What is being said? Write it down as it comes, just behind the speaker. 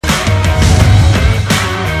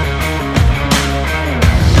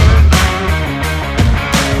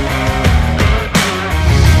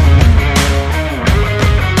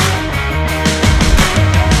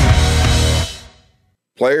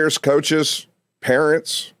Players, coaches,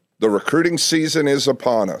 parents, the recruiting season is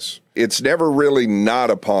upon us. It's never really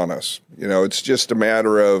not upon us. It's just a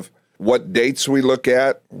matter of what dates we look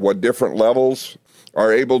at, what different levels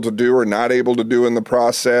are able to do or not able to do in the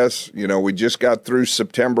process. We just got through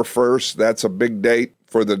September 1st. That's a big date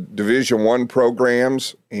for the Division I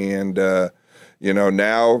programs. And,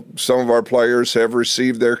 now some of our players have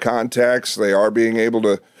received their contacts. They are being able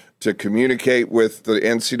to communicate with the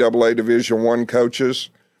NCAA Division I coaches.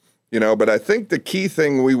 But I think the key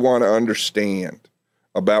thing we want to understand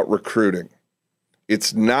about recruiting,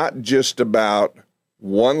 it's not just about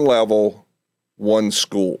one level, one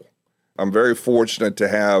school. I'm very fortunate to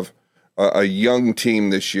have a young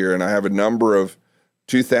team this year, and I have a number of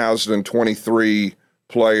 2023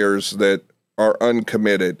 players that are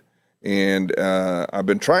uncommitted. And I've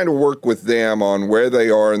been trying to work with them on where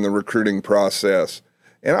they are in the recruiting process.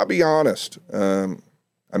 And I'll be honest, I'm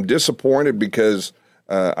disappointed because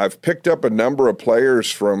I've picked up a number of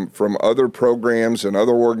players from other programs and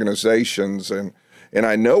other organizations. And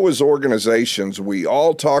I know as organizations, we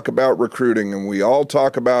all talk about recruiting and we all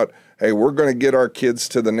talk about, hey, we're going to get our kids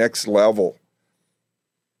to the next level.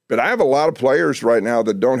 But I have a lot of players right now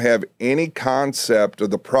that don't have any concept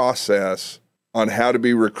of the process on how to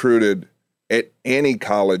be recruited at any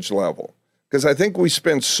college level. Because I think we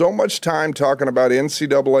spend so much time talking about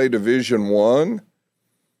NCAA Division I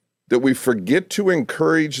that we forget to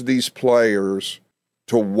encourage these players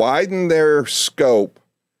to widen their scope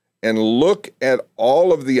and look at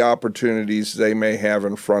all of the opportunities they may have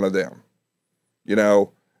in front of them.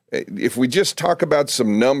 If we just talk about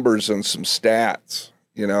some numbers and some stats,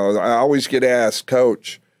 I always get asked,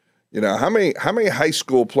 Coach, how many high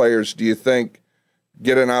school players do you think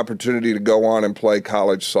get an opportunity to go on and play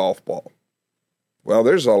college softball? Well,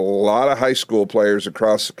 there's a lot of high school players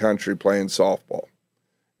across the country playing softball.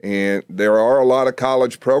 And there are a lot of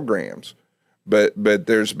college programs. But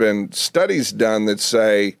there's been studies done that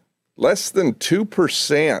say less than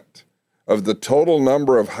 2% of the total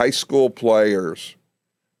number of high school players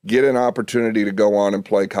get an opportunity to go on and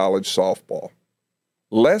play college softball.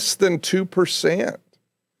 Less than 2%.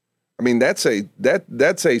 I mean, that's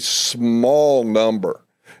a small number.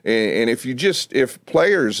 And if you just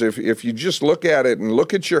look at it and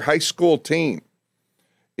look at your high school team,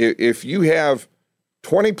 if you have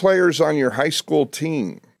 20 players on your high school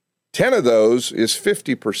team, 10 of those is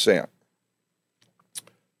 50%.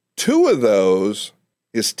 2 of those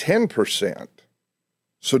is 10%.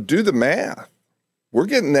 So do the math. We're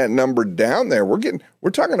getting that number down there. We're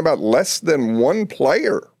talking about less than 1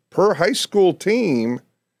 player per high school team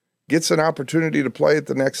gets an opportunity to play at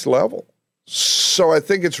the next level. So I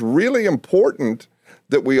think it's really important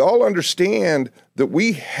that we all understand that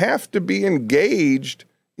we have to be engaged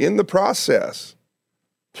in the process.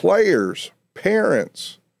 Players,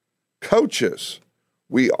 parents, coaches,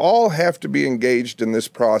 we all have to be engaged in this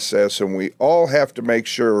process, and we all have to make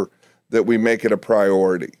sure that we make it a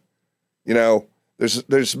priority.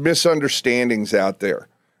 There's misunderstandings out there.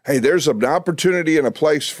 Hey, there's an opportunity and a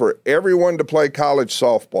place for everyone to play college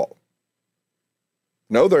softball.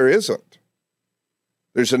 No, there isn't.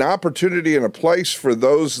 There's an opportunity and a place for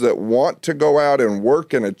those that want to go out and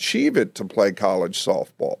work and achieve it to play college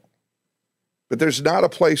softball. But there's not a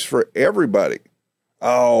place for everybody.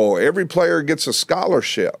 Oh, every player gets a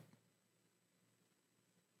scholarship.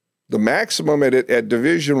 The maximum at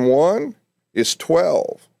Division I is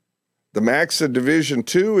 12. The max at Division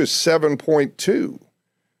II is 7.2.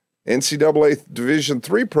 NCAA Division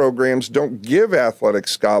III programs don't give athletic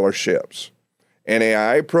scholarships.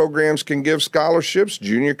 NAIA programs can give scholarships.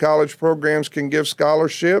 Junior college programs can give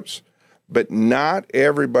scholarships. But not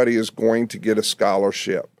everybody is going to get a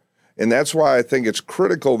scholarship. And that's why I think it's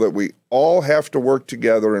critical that we all have to work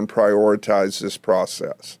together and prioritize this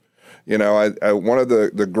process. One of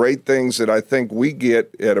the great things that I think we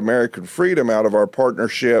get at American Freedom out of our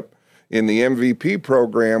partnership in the MVP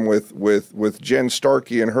program with Jen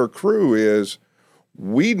Starkey and her crew is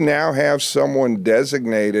we now have someone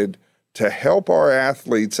designated to help our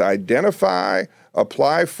athletes identify,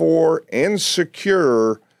 apply for, and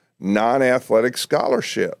secure non-athletic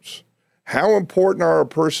scholarships. How important are a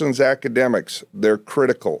person's academics? They're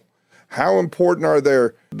critical. How important are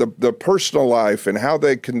the personal life and how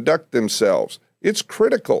they conduct themselves? It's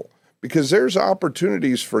critical because there's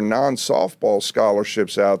opportunities for non-softball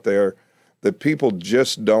scholarships out there that people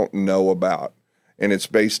just don't know about. And it's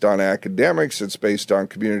based on academics, it's based on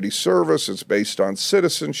community service, it's based on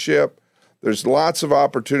citizenship. There's lots of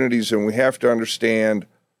opportunities, and we have to understand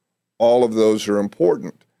all of those are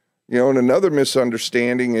important. And another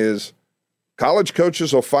misunderstanding is college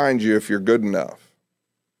coaches will find you if you're good enough.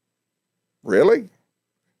 Really?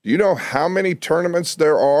 Do you know how many tournaments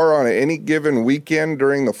there are on any given weekend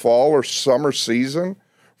during the fall or summer season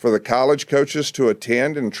for the college coaches to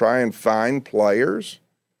attend and try and find players?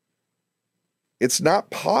 It's not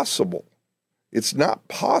possible. It's not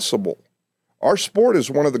possible. Our sport is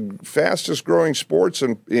one of the fastest growing sports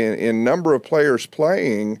in number of players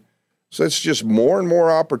playing. So it's just more and more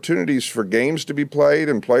opportunities for games to be played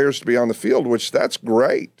and players to be on the field, which that's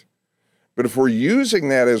great. But if we're using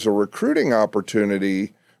that as a recruiting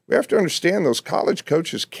opportunity, we have to understand those college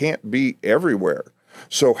coaches can't be everywhere.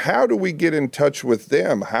 So how do we get in touch with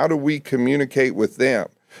them? How do we communicate with them?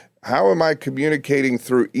 How am I communicating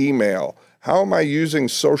through email? How am I using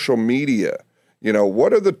social media?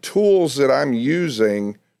 What are the tools that I'm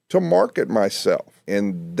using to market myself?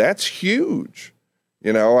 And that's huge.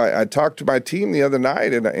 I talked to my team the other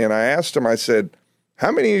night and I asked them, I said,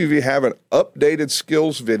 how many of you have an updated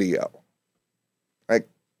skills video? Like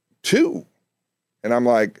 2. And I'm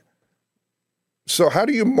like, so how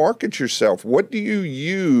do you market yourself? What do you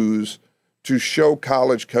use to show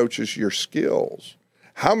college coaches your skills?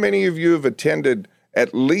 How many of you have attended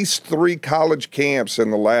at least 3 college camps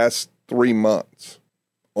in the last 3 months?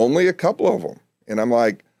 Only a couple of them. And I'm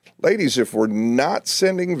like, ladies, if we're not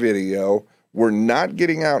sending video, we're not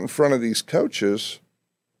getting out in front of these coaches,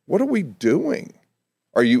 what are we doing?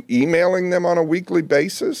 Are you emailing them on a weekly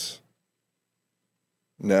basis?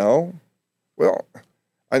 No. Well,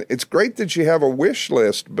 it's great that you have a wish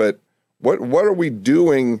list, but what are we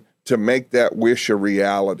doing to make that wish a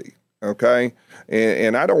reality? Okay,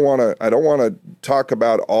 and I don't want to talk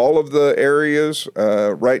about all of the areas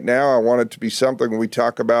right now. I want it to be something we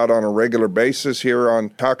talk about on a regular basis here on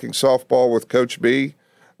Talking Softball with Coach B.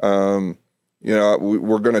 We're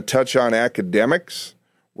going to touch on academics.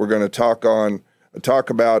 We're going to talk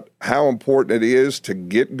about how important it is to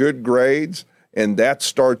get good grades, and that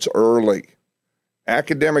starts early.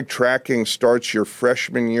 Academic tracking starts your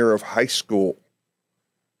freshman year of high school.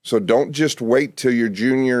 So don't just wait till your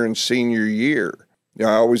junior and senior year. I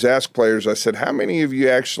always ask players, I said, how many of you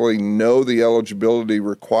actually know the eligibility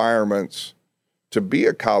requirements to be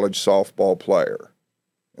a college softball player?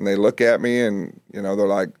 And they look at me and, they're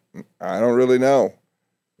like, I don't really know.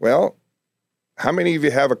 Well, how many of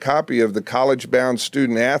you have a copy of the College-Bound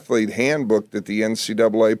Student Athlete Handbook that the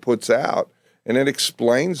NCAA puts out? And it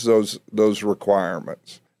explains those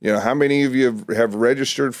requirements. How many of you have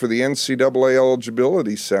registered for the NCAA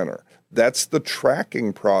Eligibility Center? That's the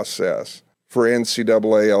tracking process for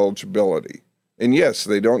NCAA eligibility. And yes,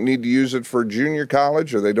 they don't need to use it for junior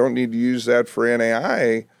college or they don't need to use that for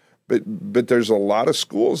NAIA, but there's a lot of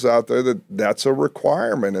schools out there that's a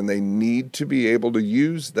requirement and they need to be able to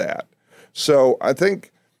use that. So I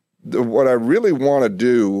think what I really want to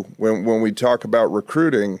do when we talk about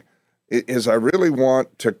recruiting is I really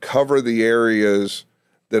want to cover the areas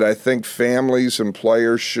that I think families and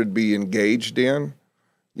players should be engaged in.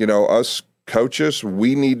 Us coaches,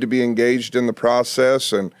 we need to be engaged in the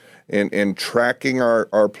process and tracking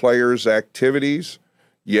our players' activities.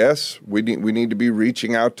 Yes, we need to be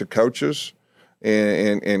reaching out to coaches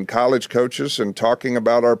and college coaches and talking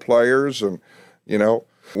about our players. And,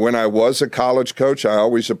 when I was a college coach, I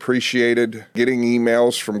always appreciated getting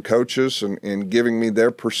emails from coaches and giving me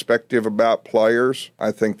their perspective about players.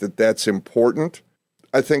 I think that's important.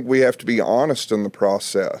 I think we have to be honest in the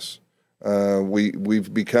process.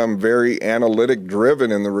 We've become very analytic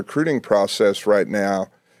driven in the recruiting process right now,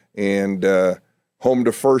 and home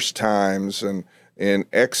to first times and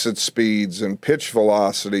exit speeds and pitch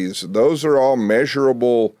velocities. Those are all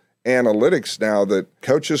measurable analytics now that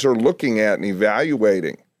coaches are looking at and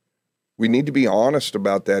evaluating. We need to be honest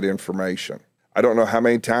about that information. I don't know how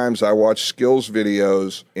many times I watched skills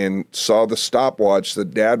videos and saw the stopwatch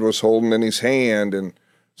that Dad was holding in his hand, and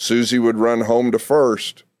Susie would run home to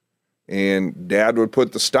first, and Dad would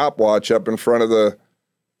put the stopwatch up in front of the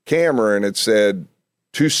camera, and it said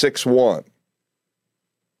 261.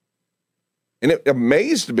 And it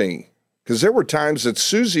amazed me because there were times that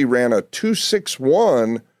Susie ran a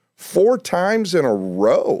 261 4 times in a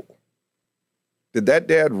row. Did that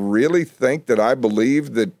dad really think that I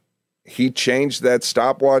believed that he changed that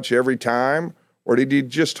stopwatch every time? Or did he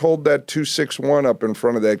just hold that 261 up in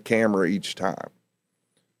front of that camera each time?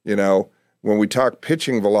 When we talk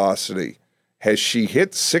pitching velocity, has she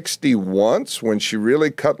hit 60 once when she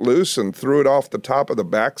really cut loose and threw it off the top of the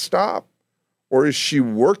backstop? Or is she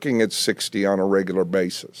working at 60 on a regular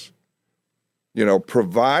basis?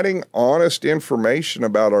 Providing honest information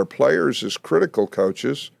about our players is critical,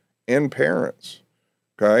 coaches and parents,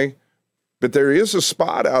 okay? But there is a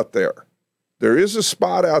spot out there. There is a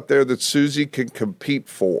spot out there that Susie can compete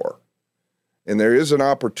for. And there is an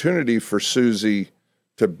opportunity for Susie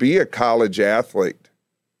to be a college athlete.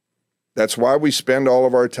 That's why we spend all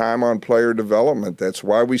of our time on player development. That's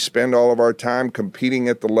why we spend all of our time competing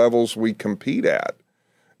at the levels we compete at,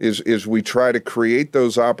 is we try to create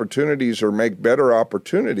those opportunities or make better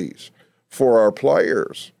opportunities for our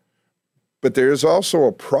players. But there's also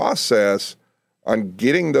a process on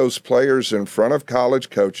getting those players in front of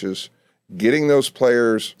college coaches, getting those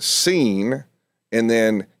players seen, and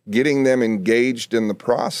then getting them engaged in the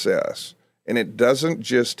process. And it doesn't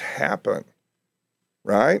just happen,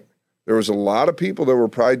 right? There was a lot of people that were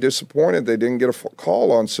probably disappointed they didn't get a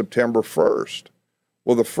call on September 1st.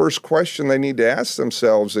 Well, the first question they need to ask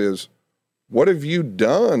themselves is, what have you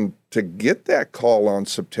done to get that call on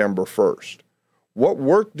September 1st? What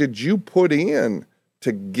work did you put in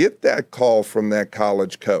to get that call from that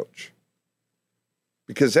college coach?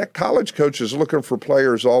 Because that college coach is looking for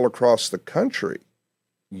players all across the country.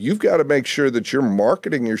 You've got to make sure that you're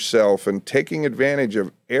marketing yourself and taking advantage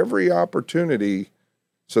of every opportunity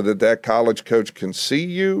so that that college coach can see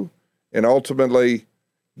you and ultimately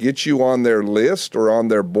get you on their list or on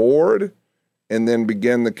their board and then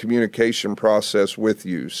begin the communication process with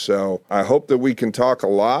you. So I hope that we can talk a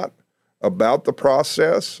lot about the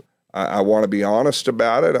process. I want to be honest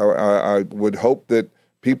about it. I would hope that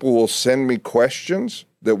people will send me questions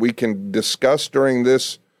that we can discuss during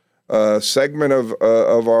this segment of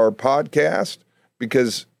our podcast,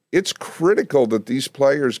 because it's critical that these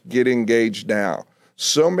players get engaged now.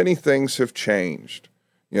 So many things have changed.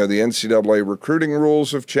 You know, the NCAA recruiting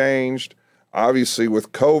rules have changed. Obviously,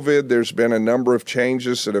 with COVID, there's been a number of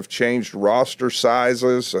changes that have changed roster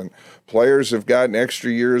sizes, and players have gotten extra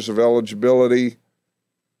years of eligibility.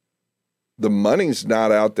 The money's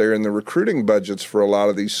not out there in the recruiting budgets for a lot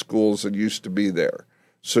of these schools that used to be there.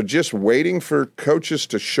 So just waiting for coaches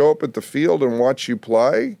to show up at the field and watch you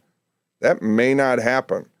play, that may not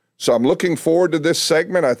happen. So I'm looking forward to this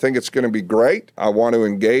segment. I think it's going to be great. I want to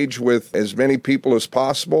engage with as many people as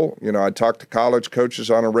possible. You know, I talk to college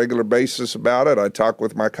coaches on a regular basis about it. I talk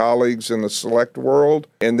with my colleagues in the select world,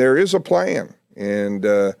 and there is a plan. And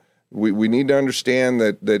we need to understand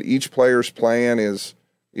that each player's plan is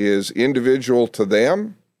individual to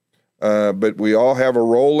them, but we all have a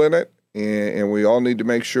role in it, and we all need to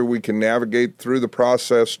make sure we can navigate through the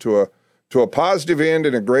process to a positive end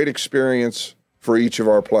and a great experience for each of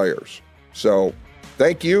our players. So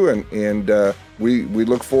thank you, and we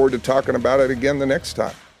look forward to talking about it again the next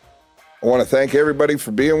time. I want to thank everybody for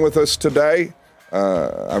being with us today.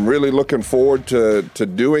 I'm really looking forward to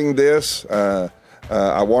doing this.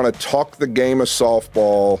 I want to talk the game of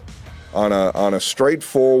softball on a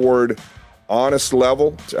straightforward, honest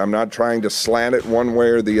level. I'm not trying to slant it one way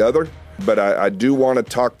or the other, but I do want to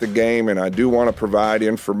talk the game, and I do want to provide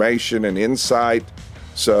information and insight.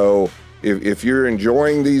 So if you're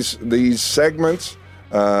enjoying these segments,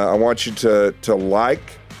 I want you to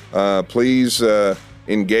like. Please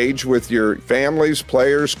engage with your families,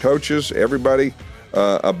 players, coaches, everybody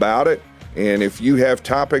about it. And if you have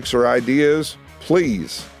topics or ideas,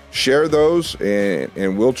 please share those,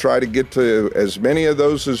 and we'll try to get to as many of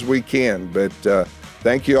those as we can. But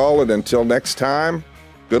thank you all, and until next time,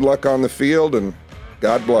 good luck on the field, and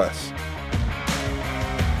God bless.